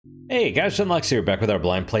Hey guys, Sunlux here, back with our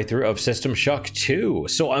blind playthrough of System Shock 2.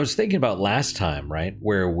 So I was thinking about last time, right,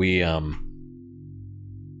 where we, so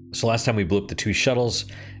last time we blew up the two shuttles,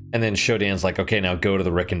 and then Shodan's like, okay, now go to the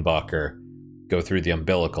Rickenbacker, go through the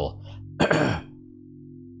umbilical.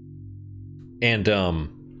 And,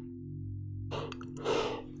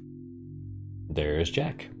 there's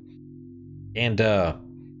Jack. And,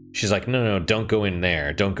 she's like, no, don't go in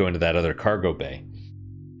there, don't go into that other cargo bay.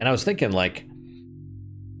 And I was thinking, like,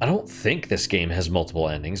 I don't think this game has multiple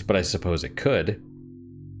endings, but I suppose it could.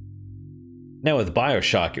 Now with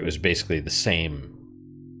BioShock, it was basically the same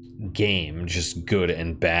game, just good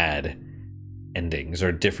and bad endings,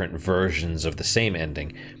 or different versions of the same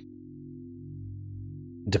ending.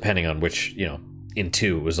 Depending on which, you know, in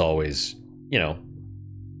 2 it was always, you know,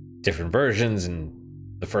 different versions, and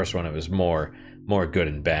the first one it was more good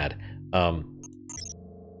and bad. I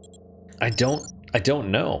don't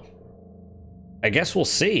know. I guess we'll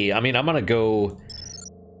see. I mean, I'm gonna go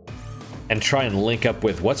and try and link up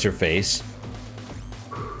with what's-her-face.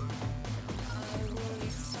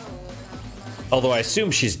 Although I assume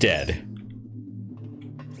she's dead.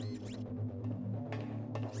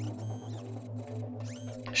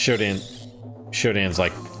 Shodan's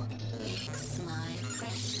like,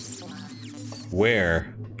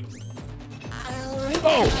 where?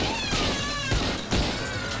 Oh!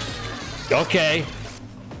 Okay.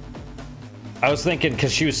 I was thinking,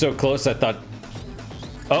 because she was so close, I thought,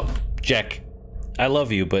 oh, Jack, I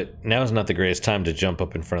love you, but now's not the greatest time to jump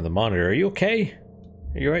up in front of the monitor. Are you okay?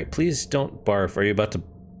 Are you alright? Please don't barf. Are you about to...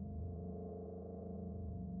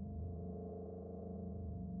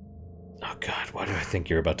 Oh god, why do I think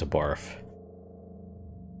you're about to barf?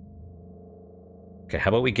 Okay, how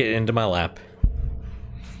about we get into my lap?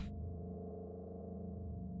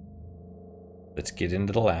 Let's get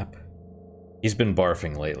into the lap. He's been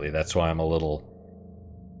barfing lately, that's why I'm a little...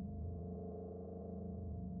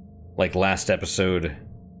 Like last episode,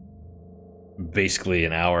 basically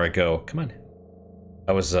an hour ago. Come on.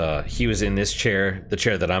 I was, he was in this chair, the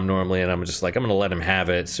chair that I'm normally in. I'm just like, I'm gonna let him have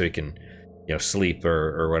it so he can, you know, sleep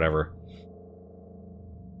or whatever.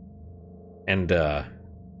 And, but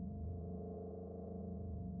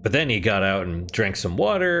then he got out and drank some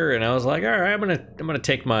water, and I was like, alright, I'm gonna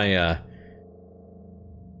take my,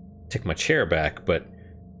 take my chair back, but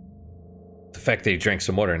the fact that he drank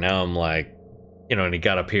some water, now I'm like, you know, and he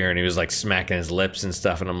got up here and he was like smacking his lips and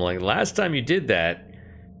stuff, and I'm like, last time you did that,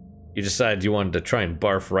 you decided you wanted to try and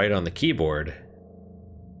barf right on the keyboard.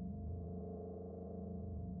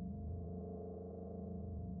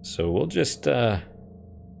 So we'll just,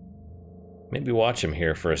 maybe watch him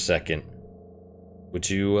here for a second. Would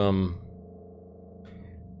you,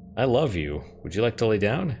 I love you. Would you like to lay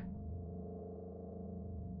down?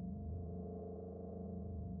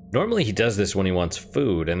 Normally he does this when he wants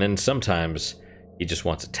food, and then sometimes he just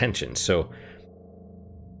wants attention, so...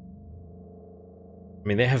 I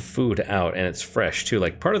mean, they have food out, and it's fresh, too.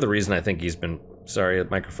 Like, part of the reason I think he's been... Sorry,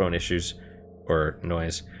 microphone issues, or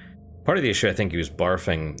noise. Part of the issue I think he was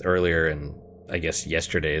barfing earlier, and I guess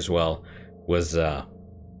yesterday as well, was, I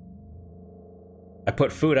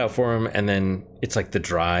put food out for him, and then it's like the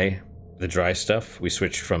dry stuff. We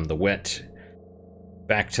switched from the wet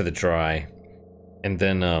back to the dry. And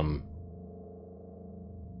then, I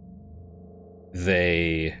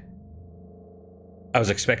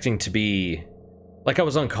was expecting to be, like, I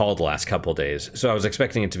was on call the last couple days, so I was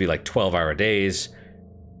expecting it to be like 12-hour days,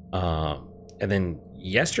 and then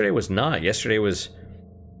yesterday was not. Yesterday was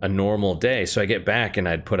a normal day, so I get back and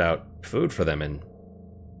I'd put out food for them, and,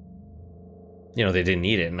 you know, they didn't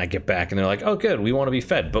eat it, and I get back and they're like, oh good, we want to be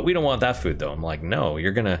fed, but we don't want that food though. I'm like, no,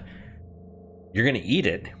 you're gonna eat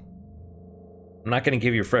it. I'm not going to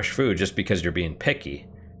give you fresh food just because you're being picky.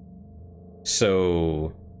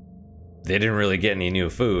 So they didn't really get any new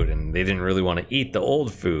food, and they didn't really want to eat the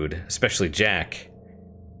old food, especially Jack.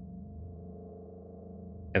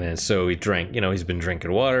 And then so he drank, you know, he's been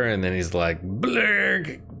drinking water, and then he's like,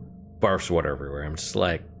 blurg, barfs water everywhere. I'm just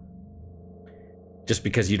like, just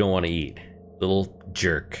because you don't want to eat, little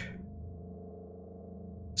jerk.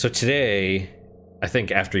 So today, I think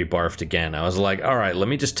after he barfed again, I was like, all right, let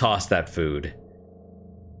me just toss that food.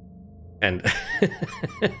 And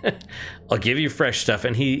I'll give you fresh stuff,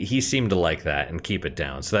 and he seemed to like that and keep it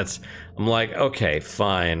down. So that's, I'm like, okay,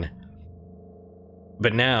 fine.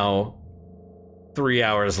 But now, 3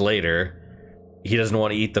 hours later, he doesn't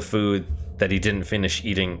want to eat the food that he didn't finish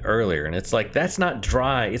eating earlier. And it's like, that's not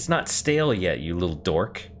dry. It's not stale yet, you little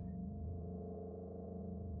dork.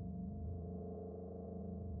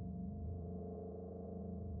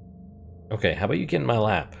 Okay, how about you get in my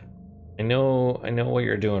lap? I know what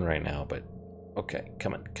you're doing right now, but Okay,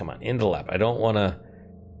 come on, come on. Into the lap. I don't want to...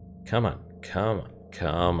 Come on, come on,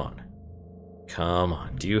 come on. Come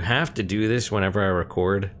on. Do you have to do this whenever I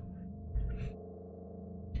record?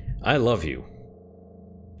 I love you.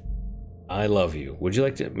 I love you. Would you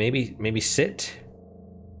like to maybe sit?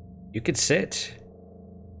 You could sit.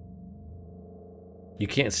 You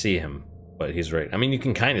can't see him, but he's right. I mean, you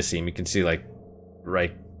can kind of see him. You can see, like,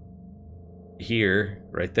 right here,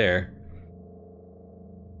 right there.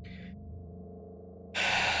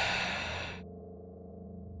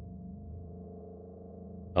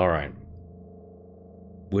 All right.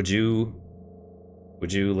 Would you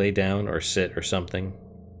lay down or sit or something?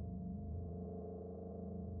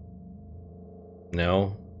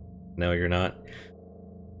 No? No, you're not?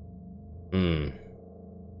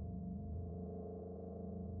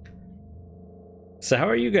 So how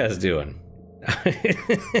are you guys doing?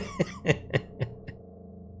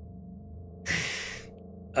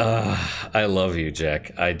 I love you,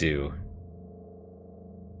 Jack. I do.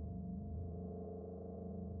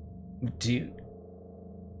 Do you...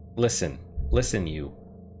 Listen, you.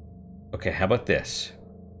 Okay, how about this?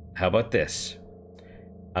 How about this?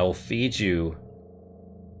 I will feed you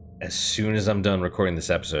as soon as I'm done recording this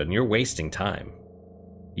episode, and you're wasting time.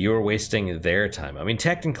 You're wasting their time. I mean,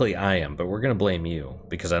 technically I am, but we're gonna blame you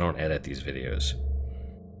because I don't edit these videos.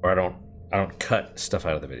 Or I don't cut stuff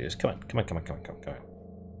out of the videos. Come on, come on, come on, come on, come on, come on.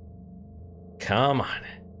 Come on.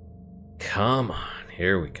 Come on.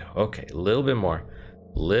 Here we go. Okay, a little bit more.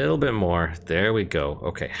 Little bit more. There we go.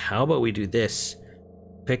 Okay, how about we do this?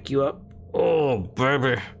 Pick you up. Oh,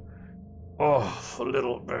 baby. Oh,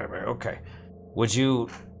 little baby. Okay. Would you...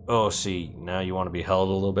 Oh, see, now you want to be held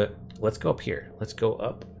a little bit? Let's go up here. Let's go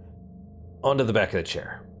up onto the back of the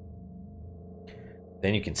chair.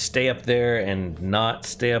 Then you can stay up there and not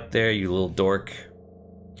stay up there, you little dork.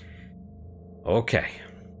 Okay.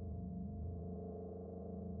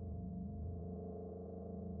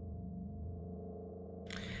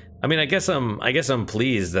 I mean, I guess I'm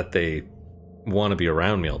pleased that they want to be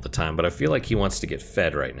around me all the time, but I feel like he wants to get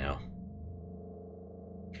fed right now.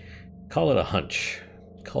 Call it a hunch.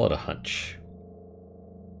 Call it a hunch.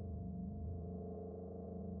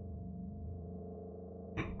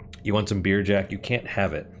 You want some beer, Jack? You can't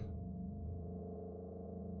have it.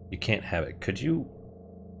 You can't have it. Could you...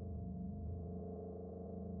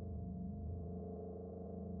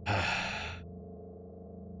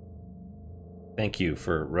 Thank you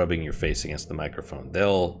for rubbing your face against the microphone.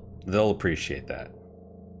 They'll appreciate that.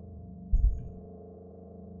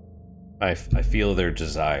 I feel their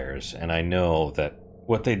desires, and I know that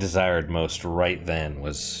what they desired most right then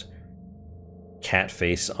was cat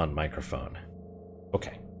face on microphone.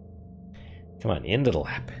 Okay. Come on, into the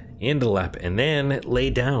lap. Into the lap, and then lay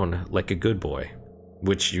down like a good boy.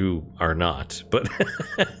 Which you are not, but...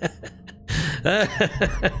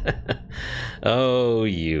 Oh,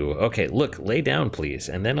 you. Okay, look, lay down, please,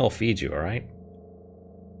 and then I'll feed you, alright?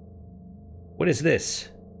 What is this?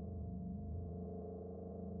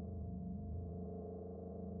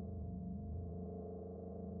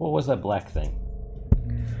 What was that black thing?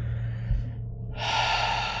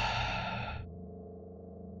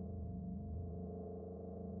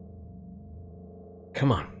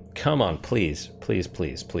 Come on, please, please,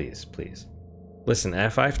 please, please, please. Listen,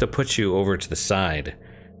 if I have to put you over to the side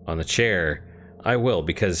on the chair, I will,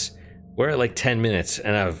 because we're at like 10 minutes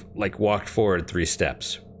and I've like walked forward 3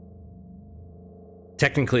 steps.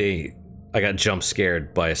 Technically, I got jump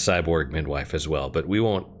scared by a cyborg midwife as well, but we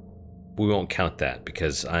won't count that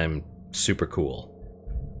because I'm super cool.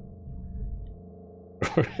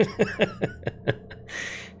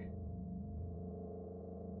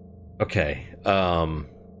 Okay,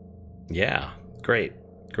 yeah, great,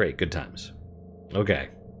 good times. Okay.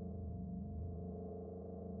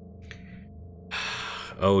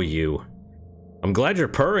 Oh, you. I'm glad you're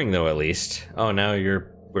purring though, at least. Oh, now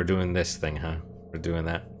we're doing this thing, huh? We're doing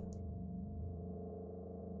that.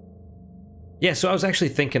 Yeah, so I was actually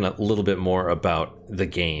thinking a little bit more about the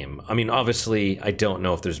game. I mean, obviously, I don't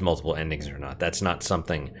know if there's multiple endings or not. That's not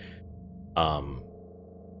something...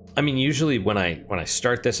 I mean, usually when I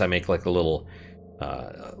start this, I make like a little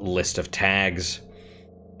list of tags,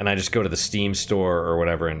 and I just go to the Steam store or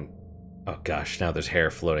whatever, and... Oh gosh, now there's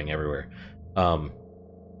hair floating everywhere. And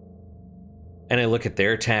I look at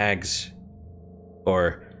their tags,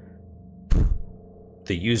 or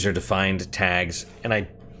the user-defined tags, and I...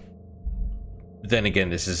 Then again,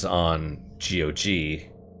 this is on GOG.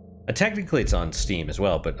 Technically, it's on Steam as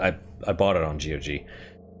well, but I bought it on GOG.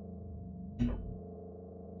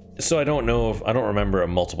 So I don't know if... I don't remember a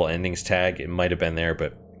multiple endings tag. It might have been there,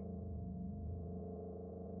 but...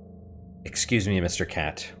 Excuse me, Mr.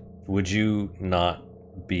 Cat. Would you not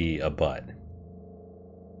be a butt?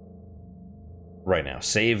 Right now.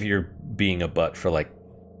 Save your being a butt for like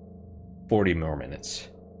 40 more minutes.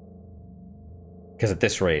 Because at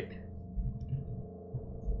this rate...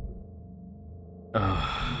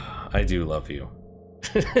 I do love you.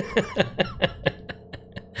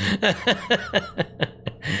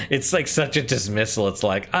 It's like such a dismissal. It's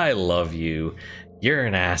like, I love you. You're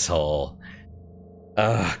an asshole.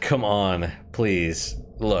 Come on, please.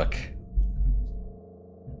 Look.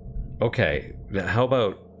 Okay, how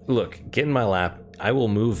about... Look, get in my lap. I will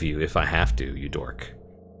move you if I have to, you dork.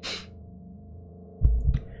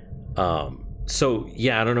 So,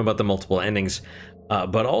 yeah, I don't know about the multiple endings.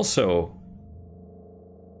 But also...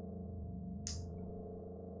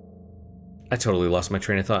 I totally lost my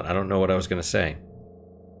train of thought. I don't know what I was going to say.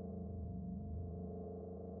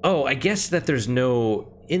 Oh, I guess that there's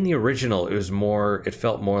no... In the original, it was more... It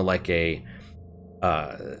felt more like a...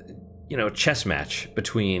 you know, chess match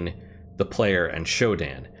between the player and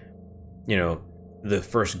Shodan. You know, the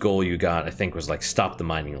first goal you got, I think, was like, stop the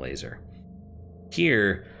mining laser.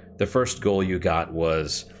 Here, the first goal you got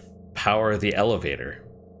was power the elevator.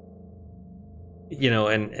 You know,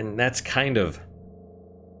 and that's kind of...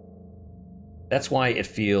 That's why it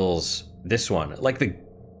feels, this one, like the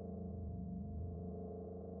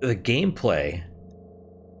gameplay,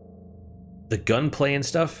 the gunplay and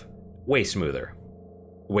stuff, way smoother.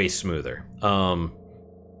 Way smoother.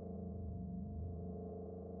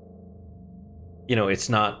 You know, it's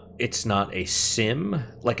not a sim.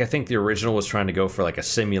 Like, I think the original was trying to go for like a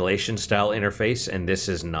simulation style interface, and this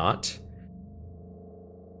is not.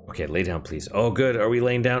 Okay, lay down, please. Oh, good. Are we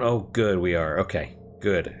laying down? Oh, good, we are. Okay,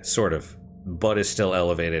 good. Sort of. Butt is still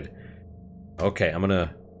elevated. Okay, I'm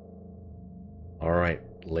gonna... Alright,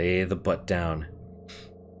 lay the butt down.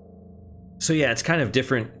 So yeah, it's kind of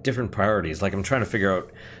different priorities. Like, I'm trying to figure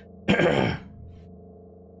out...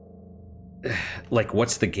 like,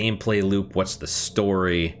 what's the gameplay loop? What's the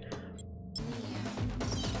story?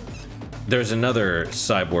 There's another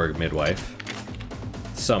cyborg midwife.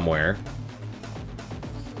 Somewhere.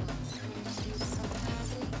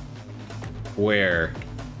 Where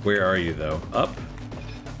are you, though? Up?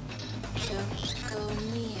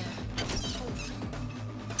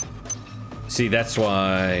 See, that's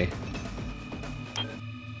why...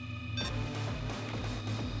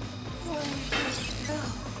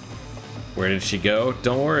 Where did she go?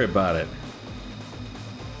 Don't worry about it.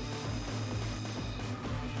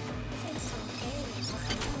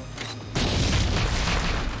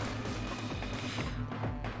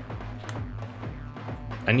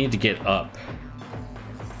 I need to get up.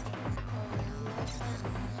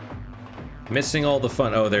 Missing all the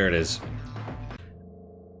fun. Oh, there it is.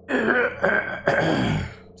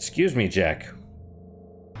 Excuse me, Jack.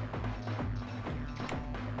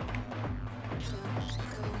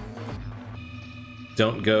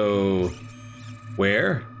 Don't go...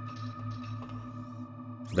 Where?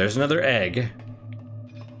 There's another egg.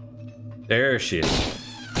 There she is.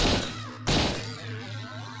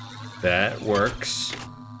 That works.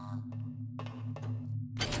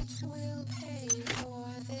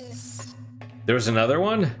 There was another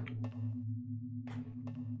one?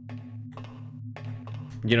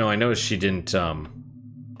 You know, I noticed she didn't,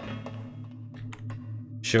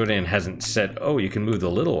 Shodan hasn't said, oh, you can move the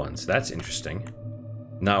little ones. That's interesting.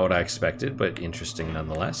 Not what I expected, but interesting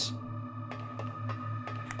nonetheless.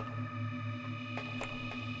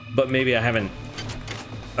 But maybe I haven't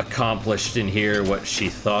accomplished in here what she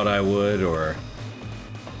thought I would, or...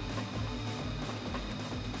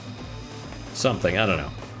 something, I don't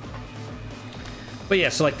know. But yeah,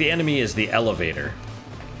 so like the enemy is the elevator.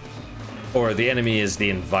 Or the enemy is the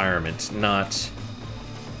environment, not...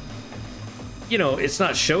 You know, it's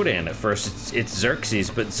not Shodan at first, it's Xerxes,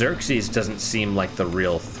 but Xerxes doesn't seem like the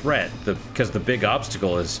real threat, because the big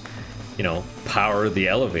obstacle is, you know, power the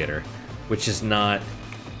elevator, which is not...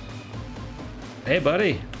 Hey,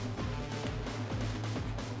 buddy.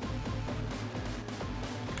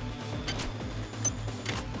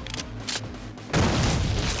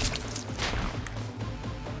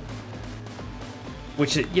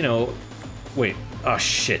 Which, you know... Wait. Oh,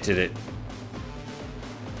 shit, did it...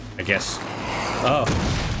 I guess... Oh.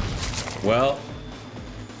 Well...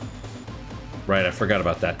 Right, I forgot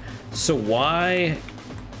about that. So why...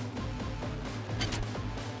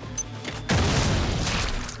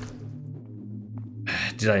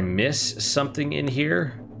 Did I miss something in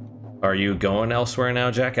here? Are you going elsewhere now,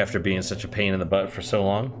 Jack, after being such a pain in the butt for so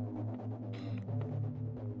long?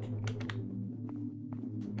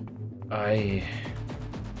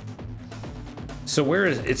 So where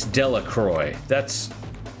is... It's Delacroix. That's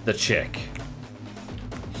the chick.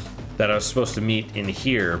 that I was supposed to meet in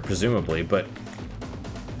here, presumably, but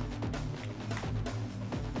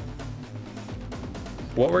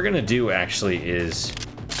what we're gonna do actually is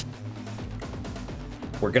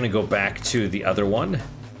we're gonna go back to the other one.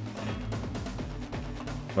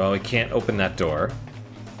 Well, we can't open that door.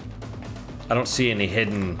 I don't see any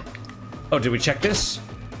hidden... Oh, did we check this?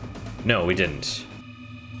 No, we didn't.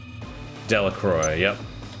 Delacroix, yep.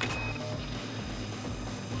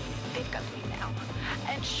 They've got me now,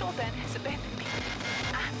 and Shodan has abandoned me.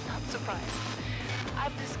 I'm not surprised.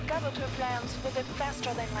 I've discovered her plans for the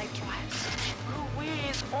faster-than-light drive. Her will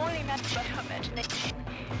is only matched by her imagination.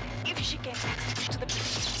 If she gets access to the...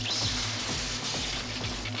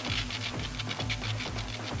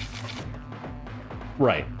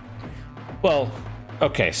 Right. Well,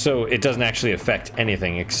 okay, so it doesn't actually affect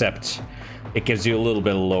anything except it gives you a little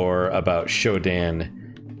bit of lore about Shodan.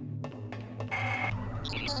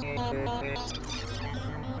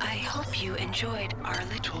 I hope you enjoyed our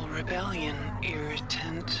little rebellion,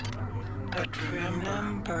 irritant. But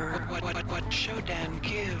remember what Shodan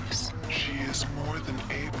gives. She is more than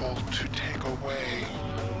able to take away.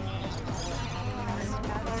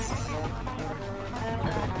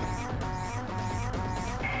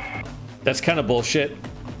 That's kind of bullshit,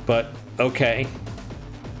 but okay.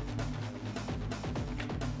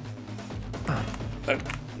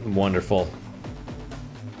 Wonderful.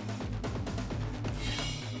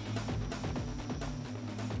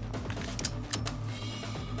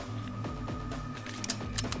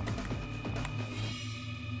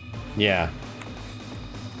 Yeah.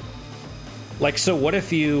 Like, so what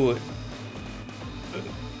if you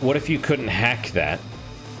couldn't hack that?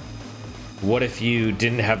 What if you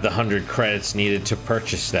didn't have the 100 credits needed to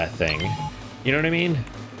purchase that thing? You know what I mean?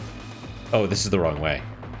 Oh, this is the wrong way.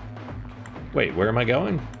 Wait, where am I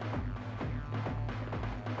going?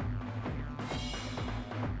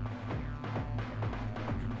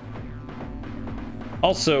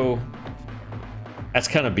 Also, that's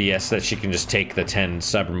kind of BS that she can just take the 10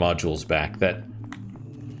 cyber modules back. That...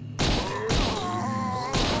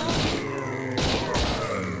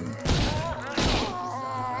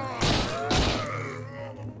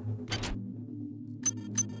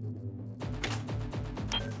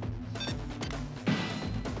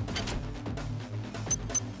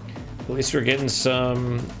 At least we're getting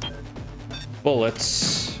some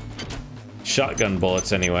bullets. Shotgun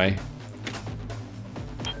bullets, anyway.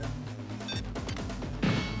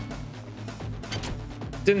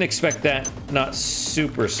 Didn't expect that. Not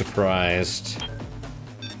super surprised.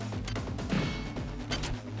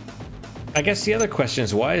 I guess the other question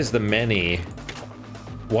is, why is the many...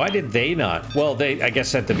 Why did they not... Well, I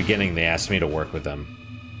guess at the beginning they asked me to work with them.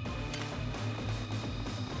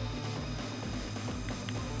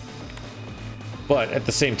 But at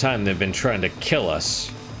the same time, they've been trying to kill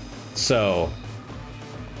us. So,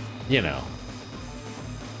 you know.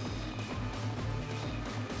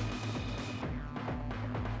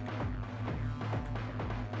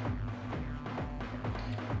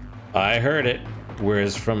 I heard it.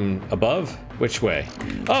 Whereas from above? Which way?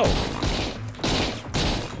 Oh!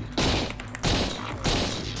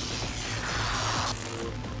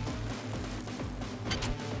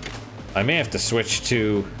 I may have to switch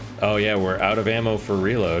to... Oh yeah, we're out of ammo for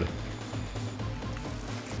reload.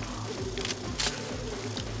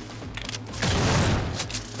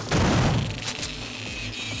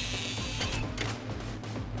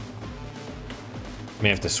 May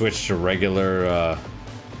have to switch to regular,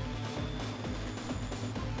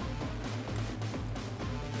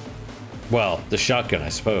 well, the shotgun, I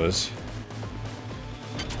suppose.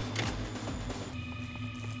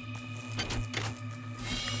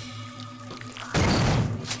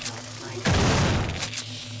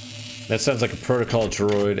 That sounds like a protocol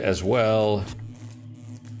droid as well.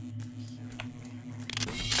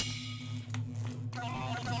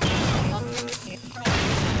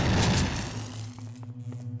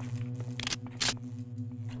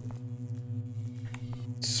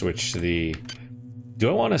 Switch to the... Do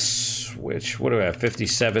I want to switch? What do I have?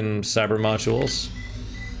 57 cyber modules?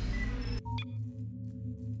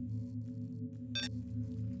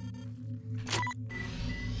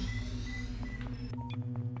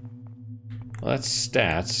 Well, that's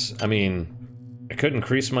stats. I mean, I could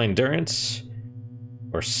increase my endurance.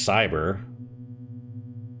 Or cyber.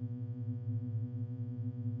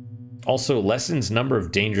 Also, lessens number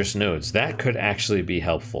of dangerous nodes. That could actually be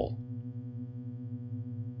helpful.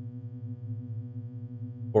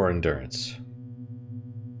 Or endurance.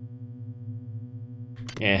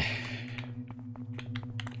 Eh.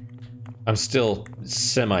 I'm still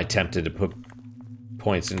semi-tempted to put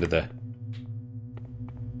points into the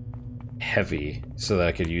heavy so that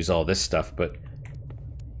I could use all this stuff, but...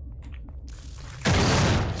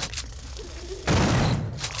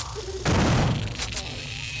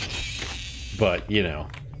 But, you know.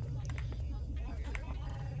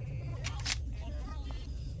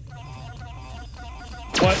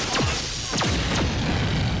 What?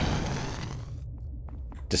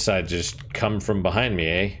 Decide to just come from behind me,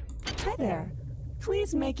 eh? Hi there.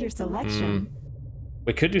 Please make your selection.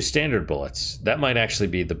 We could do standard bullets. That might actually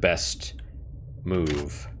be the best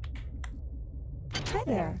move. Hi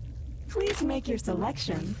there. Please make your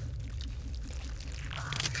selection.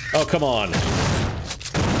 Oh, come on.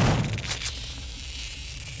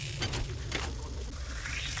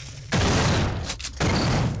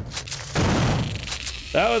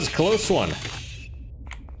 That was a close one.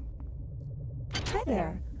 Hi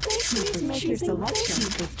there. Please make your selection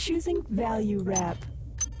for choosing value wrap.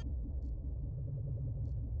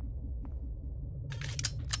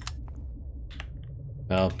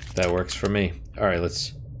 Well, that works for me. Alright,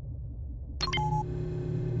 let's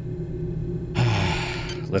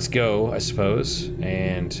go, I suppose.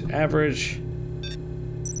 And average.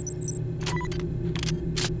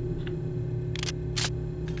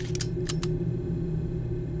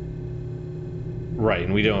 Right,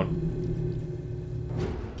 and we don't...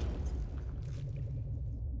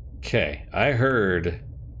 Okay, I heard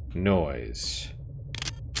noise.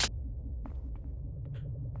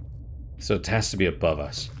 So it has to be above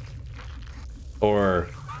us. Or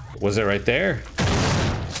was it right there?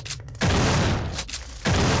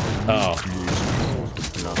 Oh.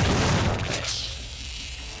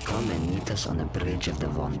 Come and meet us on the bridge of the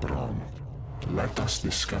Von Braun. Let us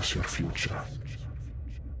discuss your future.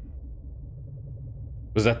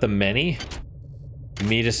 Was that the many?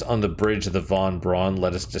 Meet us on the bridge of the Von Braun.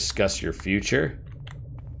 Let us discuss your future.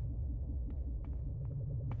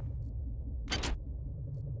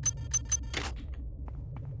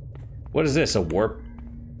 What is this? A warp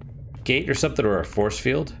gate or something, or a force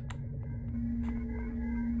field?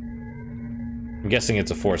 I'm guessing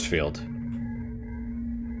it's a force field.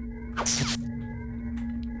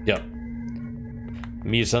 Yep.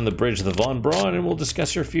 Meet us on the bridge of the Von Braun and we'll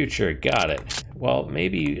discuss your future. Got it. Well,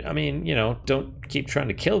 maybe, I mean, you know, don't keep trying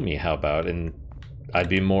to kill me, how about? And I'd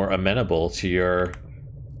be more amenable to your...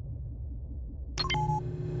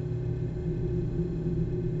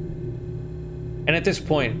 And at this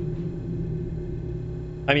point,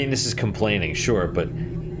 I mean, this is complaining, sure, but...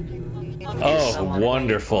 Oh,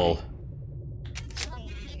 wonderful.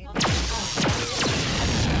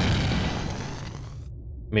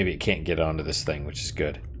 Maybe it can't get onto this thing, which is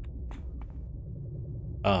good.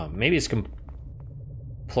 Maybe it's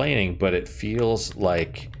complaining, but it feels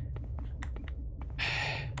like...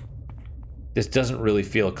 This doesn't really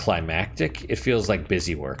feel climactic. It feels like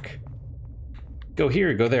busy work. Go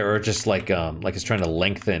here, go there, or just like it's trying to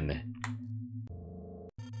lengthen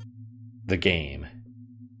the game.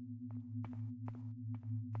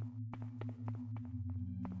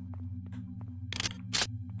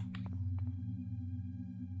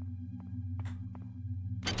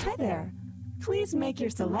 Hi there. Please make your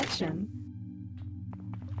selection.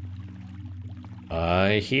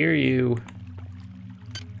 I hear you.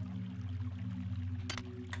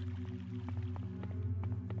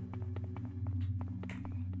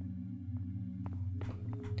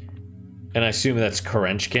 And I assume that's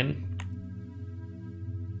Korenchkin.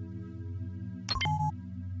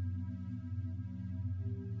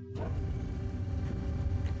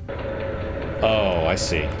 Oh, I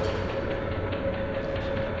see.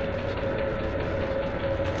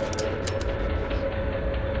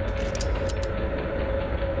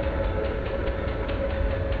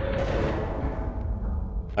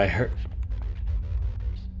 I heard...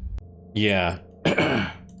 Yeah.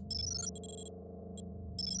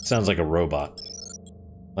 Sounds like a robot.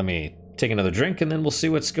 Let me take another drink and then we'll see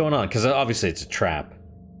what's going on, because obviously it's a trap.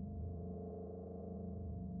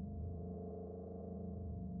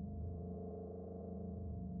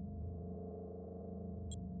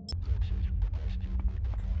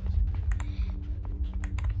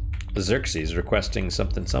 Xerxes requesting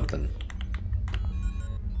something something.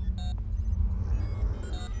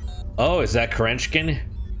 Oh, is that Korenchkin?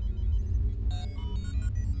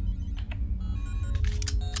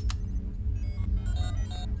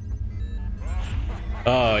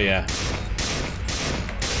 Oh, yeah.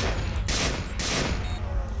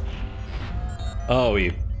 Oh,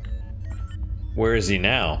 where is he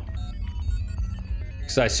now?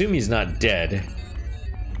 Because I assume he's not dead.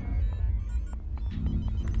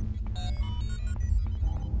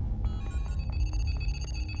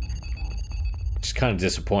 It's kind of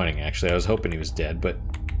disappointing, actually. I was hoping he was dead, but...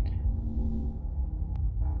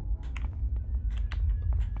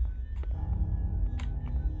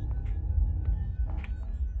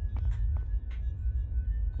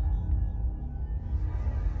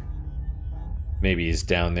 Maybe he's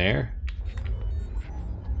down there.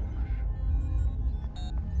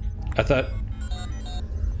 I thought...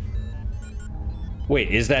 Wait,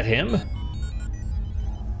 is that him?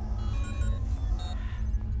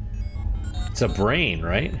 It's a brain,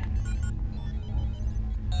 right?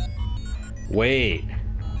 Wait.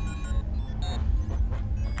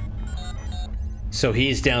 So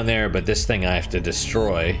he's down there, but this thing I have to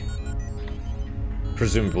destroy.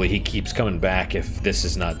 Presumably he keeps coming back if this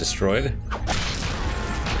is not destroyed.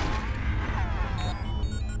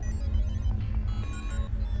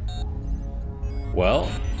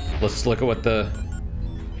 Well, let's look at what the...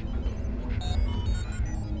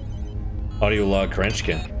 Audio log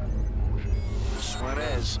Krenchkin.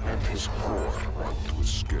 Suarez and his horde want to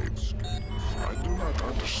escape. I do not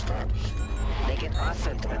understand. They get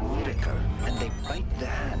Athent and Lyrica, and they bite the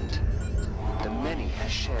hand. The many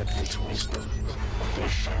has shared its wisdom. They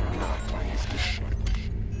shall not leave the ship.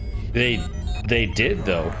 They did,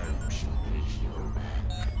 though.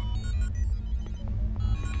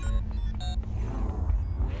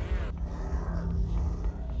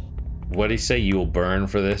 What'd he say? You'll burn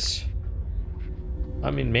for this?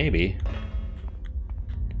 I mean, maybe.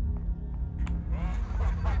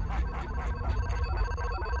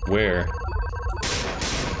 Where?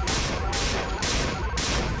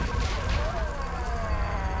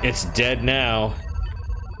 It's dead now.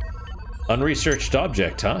 Unresearched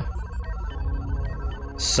object, huh?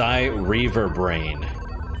 Reaver brain.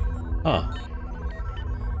 Huh.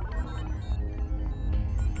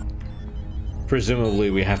 Presumably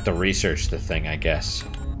we have to research the thing, I guess.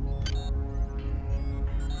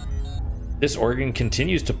 This organ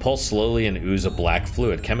continues to pulse slowly and ooze a black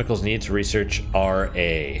fluid. Chemicals need to research RA.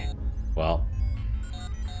 Well.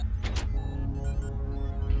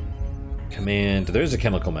 Command. There's a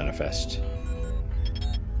chemical manifest.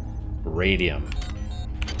 Radium.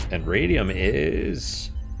 And radium is...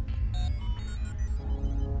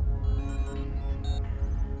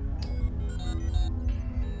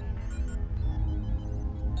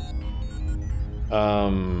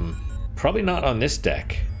 probably not on this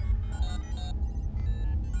deck.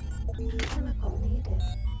 Chemical needed.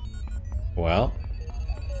 Well.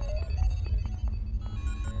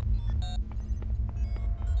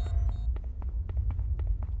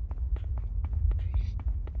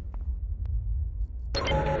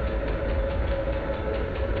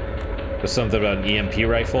 There's something about an EMP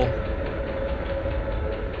rifle.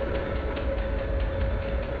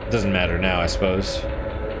 Doesn't matter now, I suppose.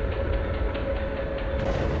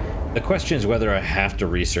 The question is whether I have to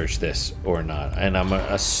research this or not, and I'm gonna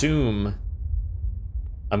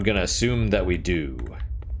assume that we do.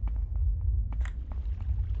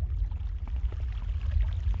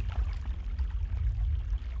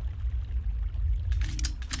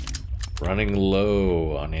 Running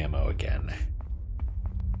low on ammo again.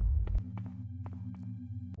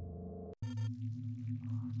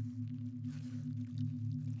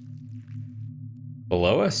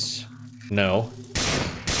 Below us? No.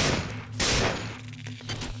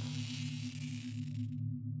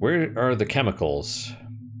 Where are the chemicals?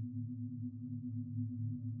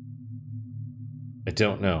 I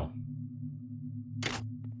don't know.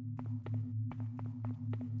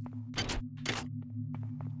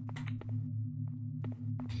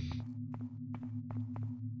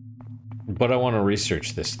 But I want to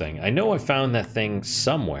research this thing. I know I found that thing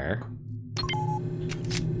somewhere.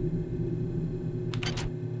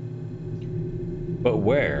 But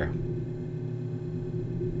where?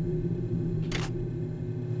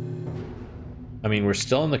 I mean, we're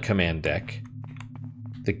still on the command deck.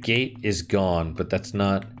 The gate is gone, but that's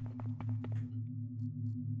not...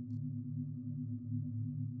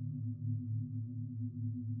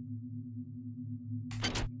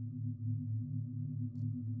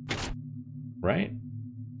 Right?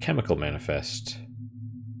 Chemical manifest.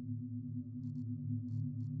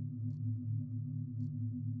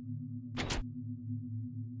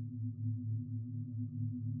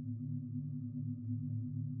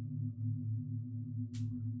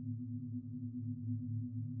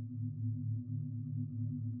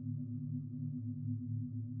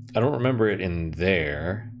 I don't remember it in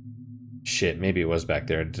there. Shit, maybe it was back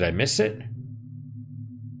there. Did I miss it?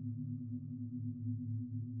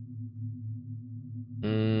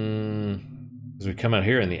 As we come out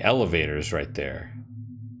here and the elevator's right there.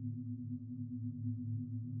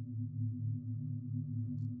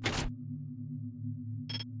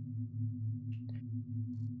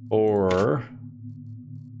 Or...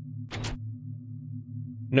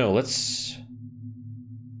 No, let's...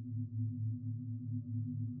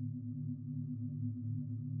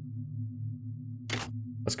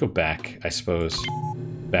 Let's go back, I suppose.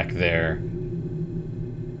 Back there.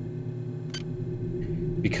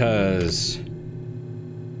 Because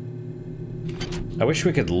I wish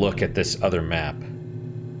we could look at this other map.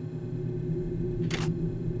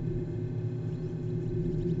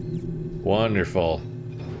 Wonderful.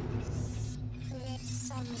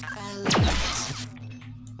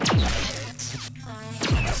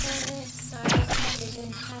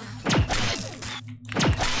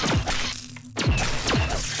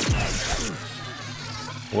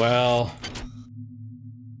 Well,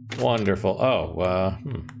 wonderful. Oh,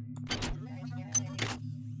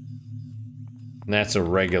 That's a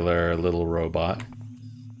regular little robot.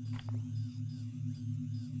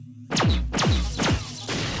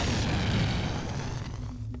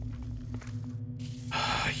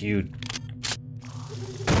 You...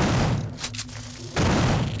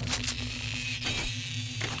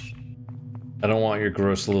 I don't want your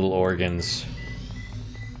gross little organs.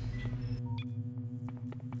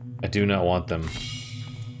 I do not want them.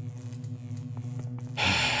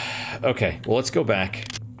 Okay, well, let's go back.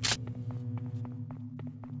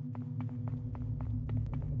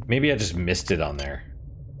 Maybe I just missed it on there.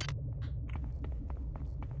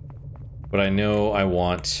 But I know I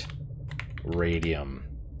want radium.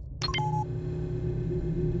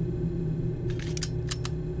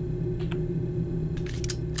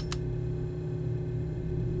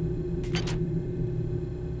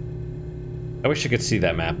 I wish I could see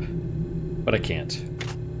that map, but I can't.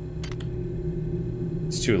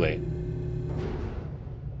 It's too late.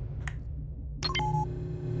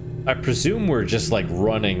 I presume we're just like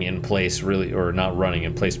running in place, really, or not running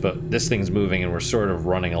in place, but this thing's moving and we're sort of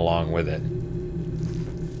running along with it.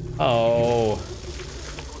 Oh.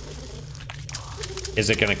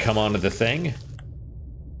 Is it gonna come onto the thing?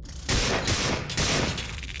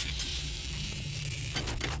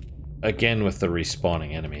 Again with the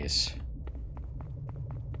respawning enemies.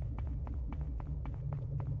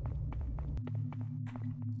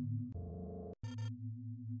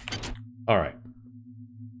 Alright.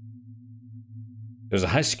 There's a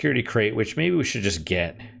high security crate, which maybe we should just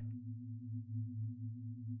get.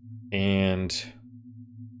 And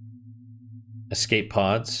escape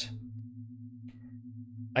pods.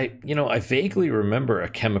 I vaguely remember a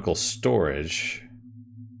chemical storage.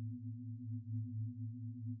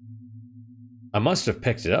 I must have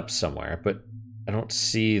picked it up somewhere, but I don't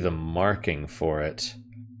see the marking for it.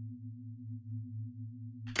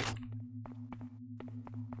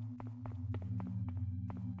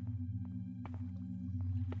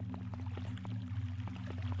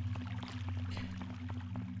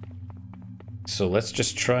 So let's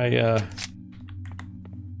just try, I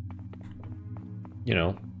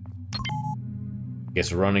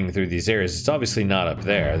guess running through these areas. It's obviously not up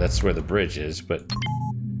there. That's where the bridge is, but...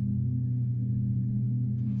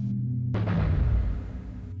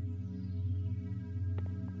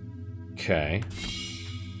 Okay.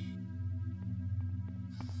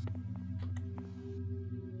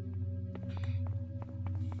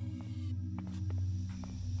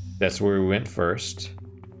 That's where we went first.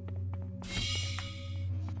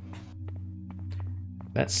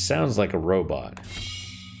 That sounds like a robot.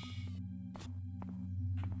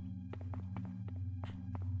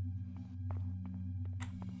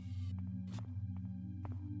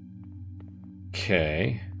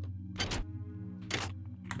 Okay.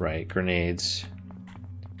 Right, grenades.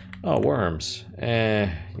 Oh, worms.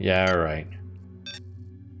 Yeah, right.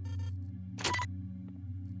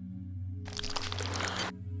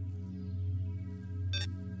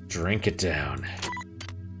 Drink it down.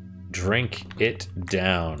 Drink it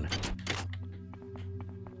down.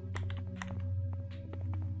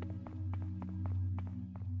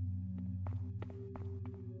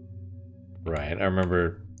 Right, I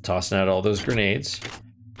remember tossing out all those grenades.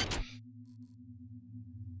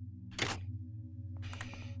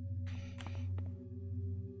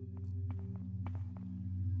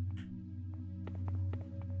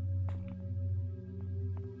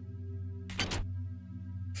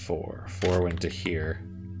 Four went to here.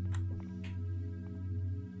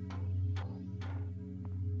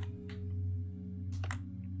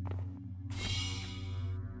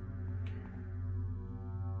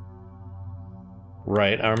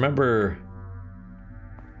 Right, I remember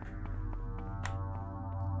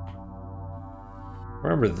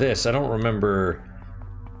this. I don't remember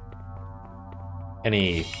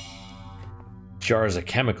any jars of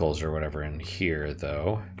chemicals or whatever in here,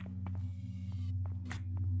 though.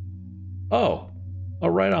 Oh,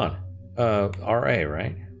 right on. RA,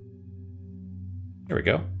 right? Here we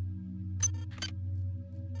go.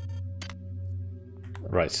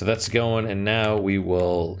 Right, so that's going, and now we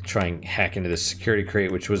will try and hack into the security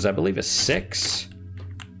crate, which was, I believe, a 6.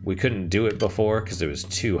 We couldn't do it before because it was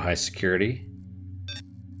too high security.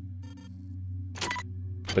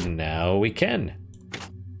 But now we can.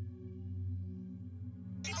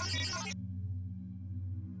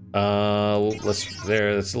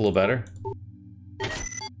 That's a little better.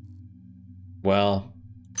 Well,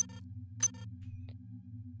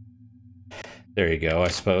 there you go, I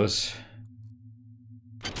suppose.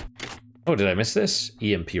 Oh, did I miss this?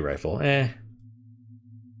 EMP rifle.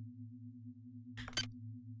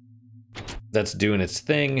 That's doing its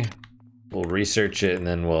thing. We'll research it and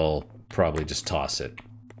then we'll probably just toss it.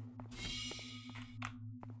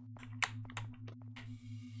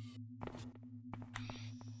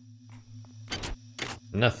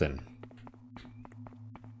 Nothing.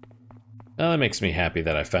 Oh, that makes me happy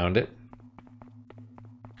that I found it.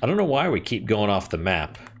 I don't know why we keep going off the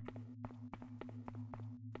map.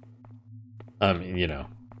 You know.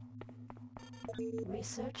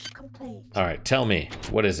 Research complete. Alright, tell me.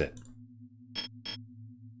 What is it?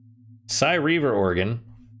 Psi-Reaver organ.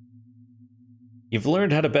 You've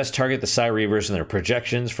learned how to best target the Psi-Reavers and their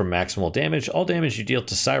projections for maximal damage. All damage you deal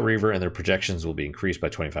to Psi-Reaver and their projections will be increased by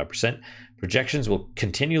 25%. Projections will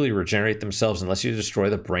continually regenerate themselves unless you destroy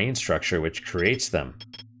the brain structure which creates them.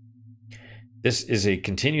 This is a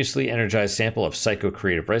continuously energized sample of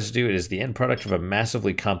psycho-creative residue. It is the end product of a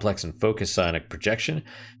massively complex and focused psionic projection.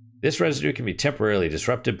 This residue can be temporarily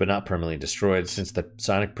disrupted but not permanently destroyed, since the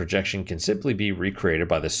psionic projection can simply be recreated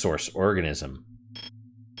by the source organism.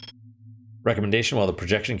 Recommendation: while the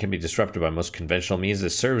projection can be disrupted by most conventional means,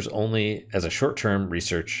 this serves only as a short-term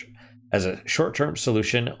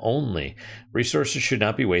solution only. Resources should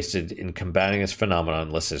not be wasted in combating this phenomenon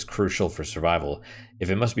unless it is crucial for survival. If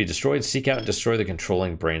it must be destroyed, seek out and destroy the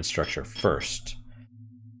controlling brain structure first.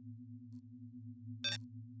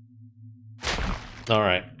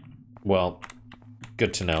 Alright. Well,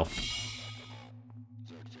 good to know.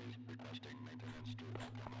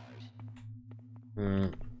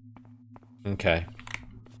 Okay.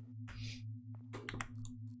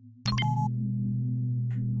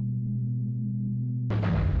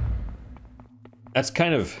 That's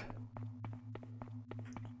kind of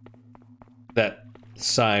that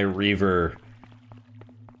Psi-Reaver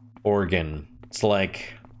organ. It's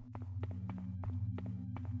like,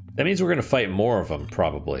 that means we're gonna fight more of them,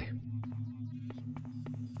 probably.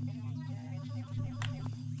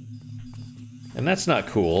 And that's not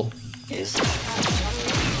cool.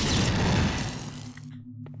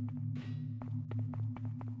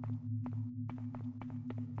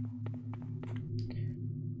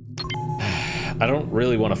 I don't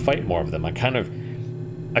really want to fight more of them.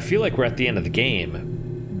 I feel like we're at the end of the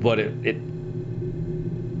game, but let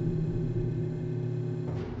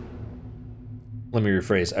me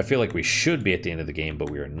rephrase. I feel like we should be at the end of the game, but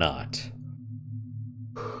we are not.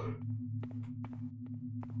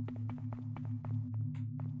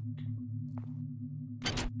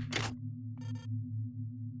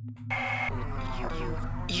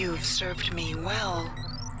 You've served me well.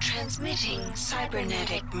 Transmitting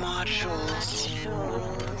cybernetic modules.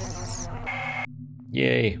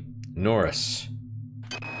 Yay, Norris.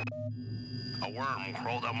 A worm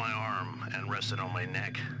crawled up my arm and rested on my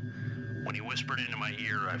neck. When he whispered into my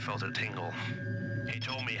ear, I felt a tingle. He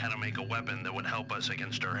told me how to make a weapon that would help us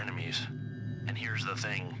against our enemies. And here's the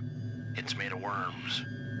thing. It's made of worms.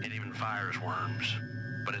 It even fires worms.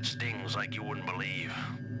 But it stings like you wouldn't believe.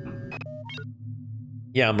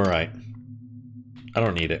 Yeah, I'm alright. I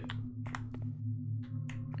don't need it.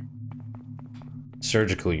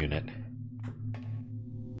 Surgical unit.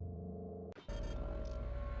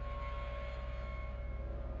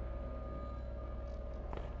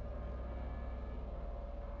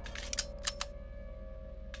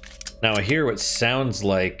 Now I hear what sounds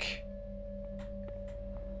like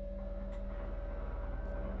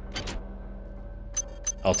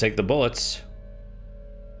I'll take the bullets.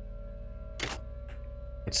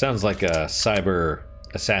 It sounds like a cyber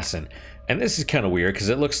assassin. And this is kind of weird because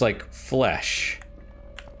it looks like flesh.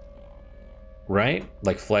 Right?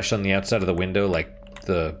 Like flesh on the outside of the window, like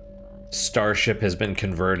the starship has been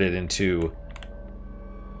converted into...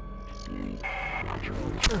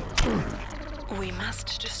 We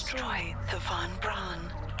must destroy the Von Braun.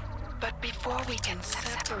 But before we can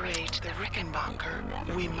separate the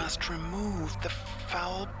Rickenbacker, we must remove the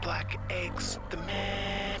foul black eggs the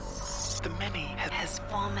many has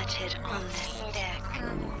vomited on this deck.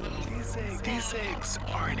 These eggs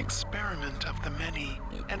are an experiment of the many,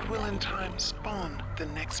 and will in time spawn the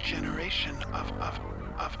next generation of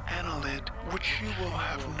Annelid, which you will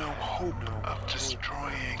have no hope of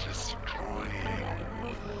destroying.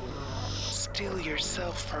 Steel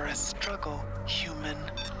yourself for a struggle, human.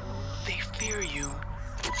 They fear you,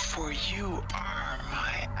 for you are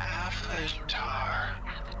my avatar.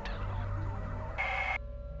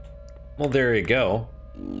 Well, there you go.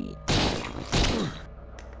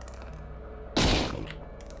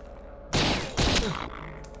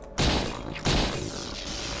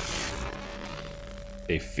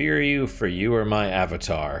 They fear you, for you are my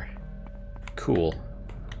avatar. Cool.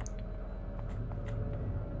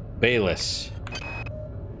 Bayless.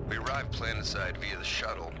 We arrived planetside via the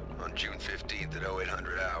shuttle on June 15th at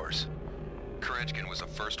 0800 hours. Kerenskin was the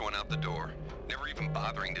first one out the door, never even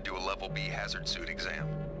bothering to do a level B hazard suit exam.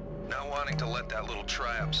 Not wanting to let that little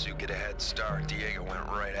tri-op suit get a head start, Diego went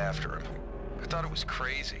right after him. I thought it was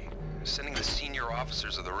crazy, sending the senior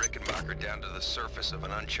officers of the Rickenbacker down to the surface of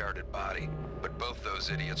an uncharted body. But both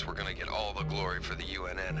those idiots were gonna get all the glory for the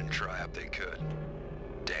UNN and tri-op they could.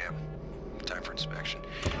 Damn. Time for inspection.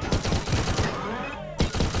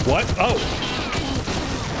 What? Oh!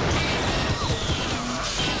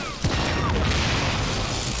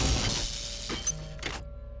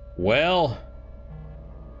 Well,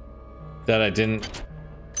 that I didn't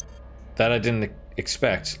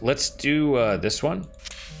expect. Let's do this one.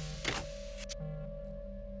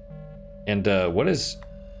 And what is?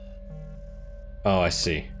 Oh, I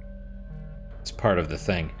see. It's part of the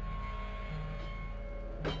thing.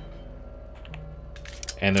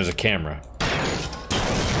 And there's a camera.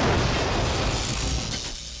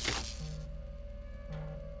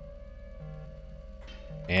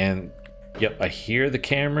 And yep, I hear the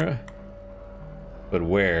camera. But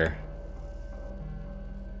where?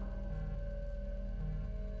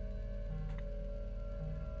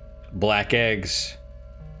 Black eggs.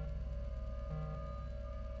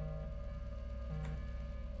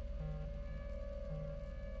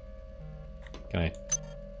 Can I?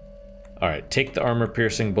 All right, take the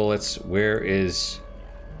armor-piercing bullets. Where is?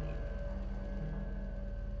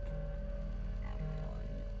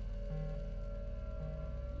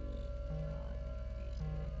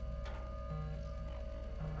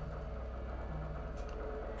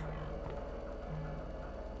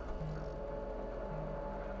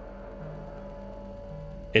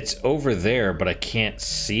 It's over there, but I can't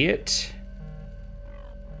see it.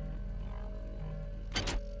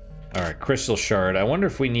 All right, crystal shard. I wonder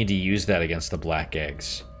if we need to use that against the black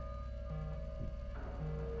eggs.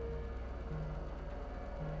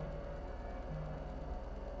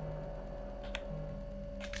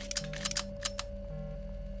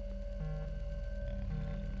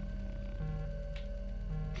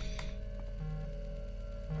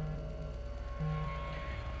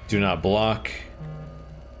 Do not block.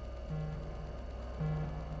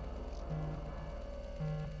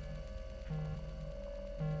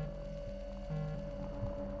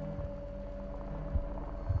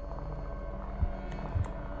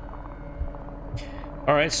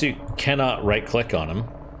 Alright, so you cannot right-click on him.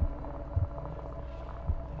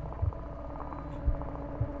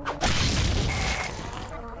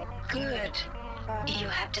 Good. You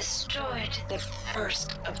have destroyed the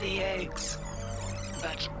first of the eggs.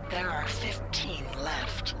 But there are 15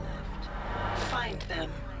 left. Find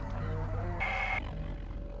them.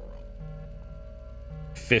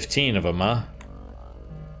 15 of them, huh?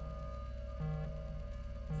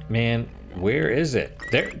 Man, where is it?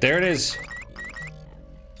 There it is.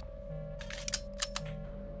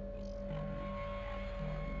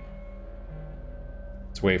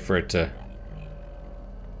 Let's wait for it to...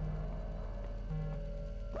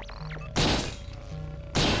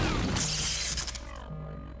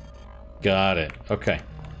 Got it. Okay.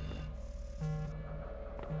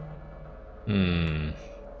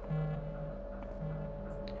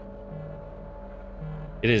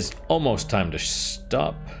 It is almost time to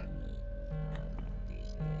stop.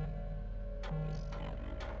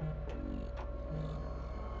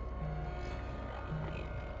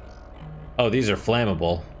 Oh, these are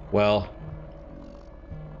flammable. Well...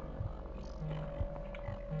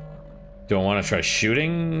 Do I want to try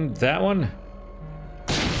shooting that one?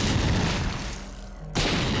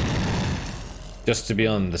 Just to be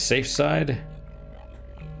on the safe side?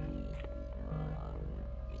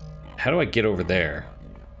 How do I get over there?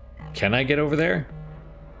 Can I get over there?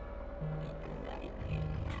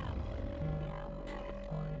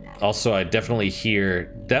 Also, I definitely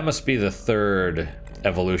hear... That must be the third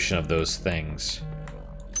evolution of those things.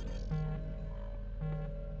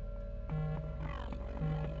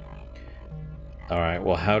 Alright,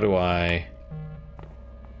 well, how do I...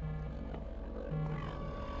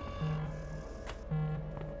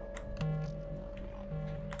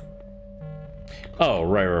 Oh,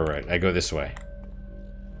 right. I go this way.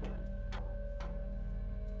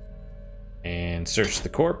 And search the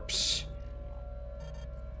corpse.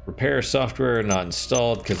 Repair software not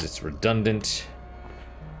installed because it's redundant.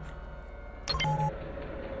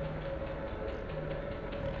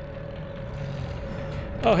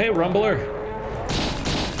 Oh, hey, Rumbler.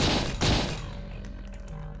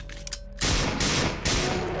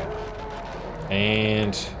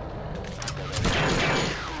 And...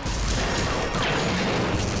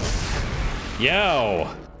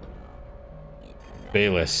 Yow!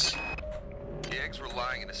 Bayless. The eggs were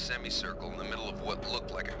lying in a semicircle in the middle of what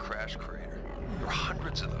looked like a crash crater. There were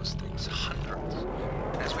hundreds of those things, hundreds.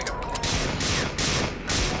 As we got closer, not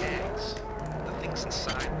the eggs, the things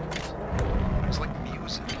inside them. It was like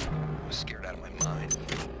music. I was scared out of my mind.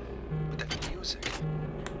 But that music,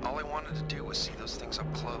 all I wanted to do was see those things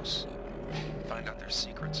up close, find out their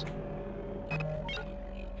secrets.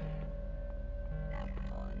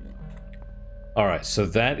 Alright, so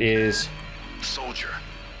that is... Soldier,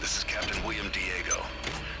 this is Captain William Diego.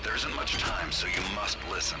 There isn't much time, so you must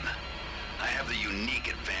listen. I have the unique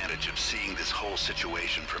advantage of seeing this whole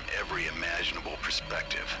situation from every imaginable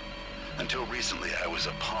perspective. Until recently, I was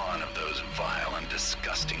a pawn of those vile and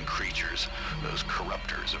disgusting creatures, those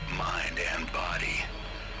corruptors of mind and body.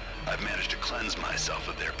 I've managed to cleanse myself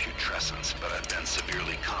of their putrescence, but I've been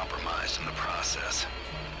severely compromised in the process.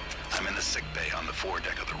 I'm in the sick bay on the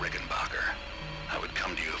foredeck of the Rickenbacker. I would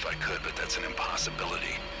come to you if I could, but that's an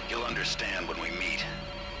impossibility. You'll understand when we meet.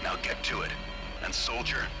 Now get to it. And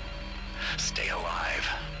soldier, stay alive.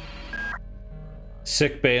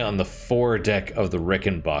 Sick bay on the foredeck of the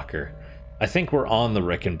Rickenbacker. I think we're on the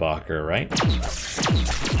Rickenbacker, right?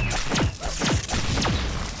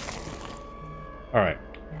 Alright.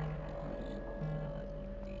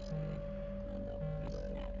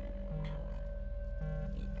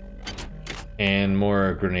 And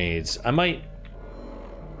more grenades. I might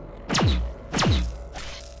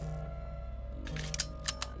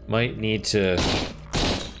need to...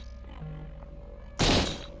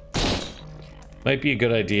 Might be a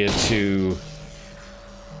good idea to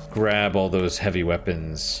grab all those heavy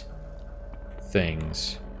weapons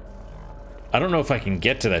things. I don't know if I can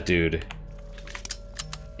get to that dude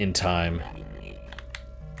in time.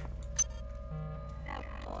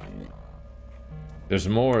 There's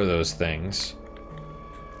more of those things.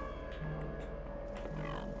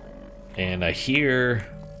 And I hear...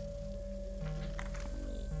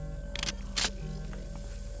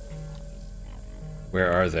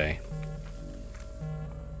 Where are they?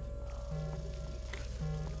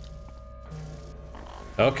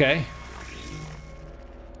 Okay.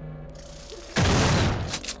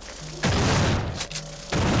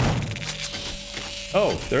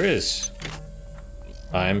 Oh, there is.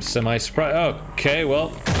 I'm semi-surprised. Okay,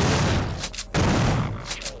 well.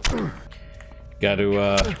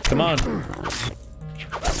 Gotta, come on.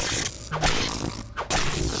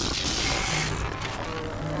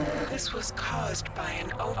 This was caused by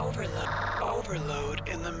an overload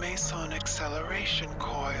in the Meson acceleration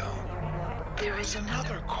coil. There is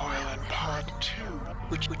another coil in Pod 2,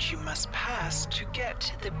 which you must pass to get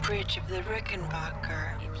to the bridge of the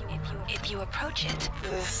Rickenbacker. If you approach it,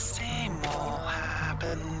 the same will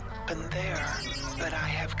happen there. But I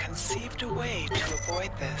have conceived a way to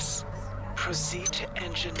avoid this. Proceed to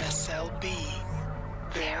engine SLB.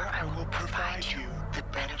 There I will provide you the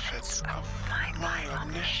benefits of my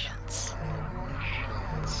omniscience.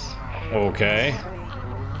 Okay.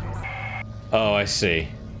 Oh, I see.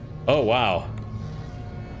 Oh, wow.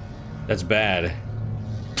 That's bad.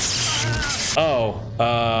 Oh,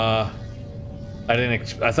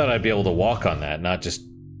 I thought I'd be able to walk on that, not just...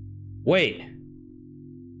 Wait.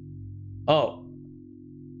 Oh.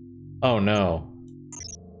 Oh, no.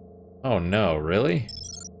 Oh, no, really?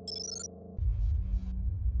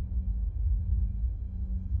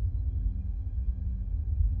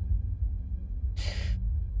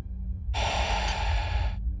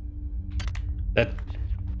 That...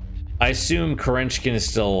 I assume Korenchkin is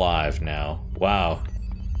still alive now. Wow.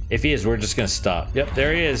 If he is, we're just gonna stop. Yep,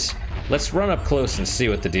 there he is. Let's run up close and see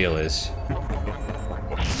what the deal is.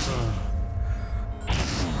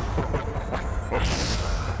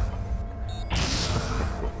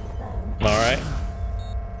 Alright.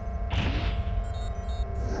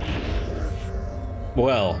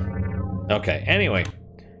 Well, okay. Anyway,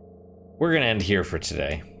 we're gonna end here for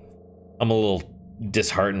today. I'm a little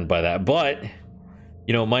disheartened by that, but...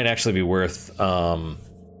 You know, it might actually be worth, to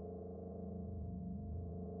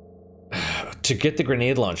get the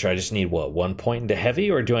grenade launcher, I just need, what, 1 point into heavy?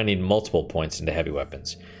 Or do I need multiple points into heavy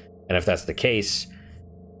weapons? And if that's the case,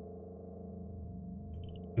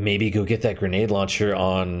 maybe go get that grenade launcher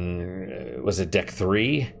on, was it deck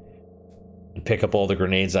 3? And pick up all the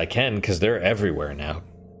grenades I can, because they're everywhere now.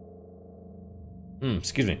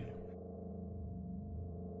 Excuse me.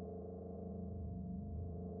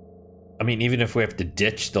 I mean, even if we have to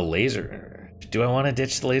ditch the laser... Do I want to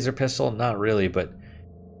ditch the laser pistol? Not really, but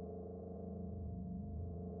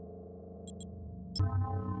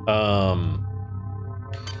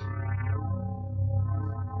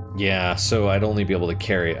Yeah, so I'd only be able to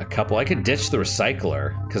carry a couple. I could ditch the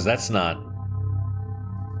recycler, because that's not...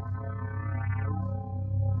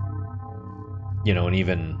 You know, and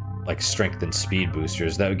even, like, strength and speed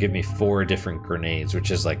boosters. That would give me 4 different grenades,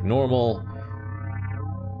 which is, like, normal.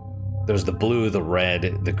 There's the blue, the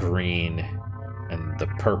red, the green, and the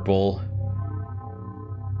purple.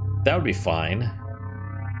 That would be fine.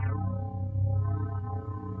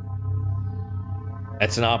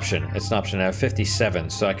 It's an option. It's an option. I have 57,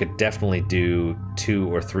 so I could definitely do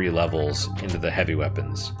 2 or 3 levels into the heavy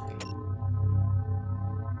weapons.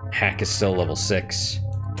 Hack is still level 6.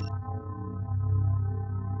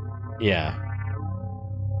 Yeah.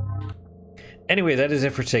 Anyway, that is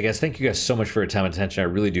it for today, guys. Thank you guys so much for your time and attention. I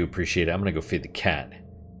really do appreciate it. I'm gonna go feed the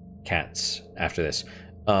cats after this.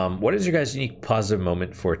 What is your guys' unique positive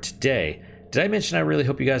moment for today? Did I mention I really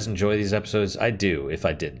hope you guys enjoy these episodes? I do, if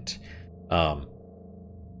I didn't.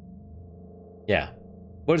 Yeah.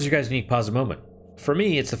 What is your guys' unique positive moment? For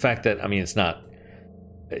me, it's the fact that, I mean, it's not,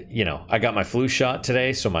 you know, I got my flu shot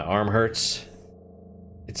today, so my arm hurts.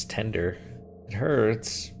 It's tender. It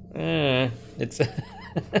hurts. It's...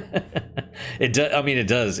 it does. I mean, it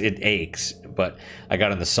does. It aches, but I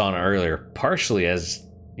got in the sauna earlier, partially as,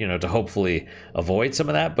 you know, to hopefully avoid some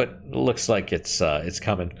of that, but it looks like it's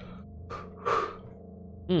coming.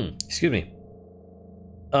 Excuse me.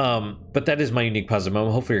 But that is my unique positive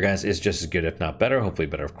moment. Hopefully your guys is just as good, if not better. Hopefully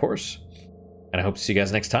better, of course. And I hope to see you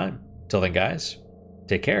guys next time. Till then, guys,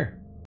 take care.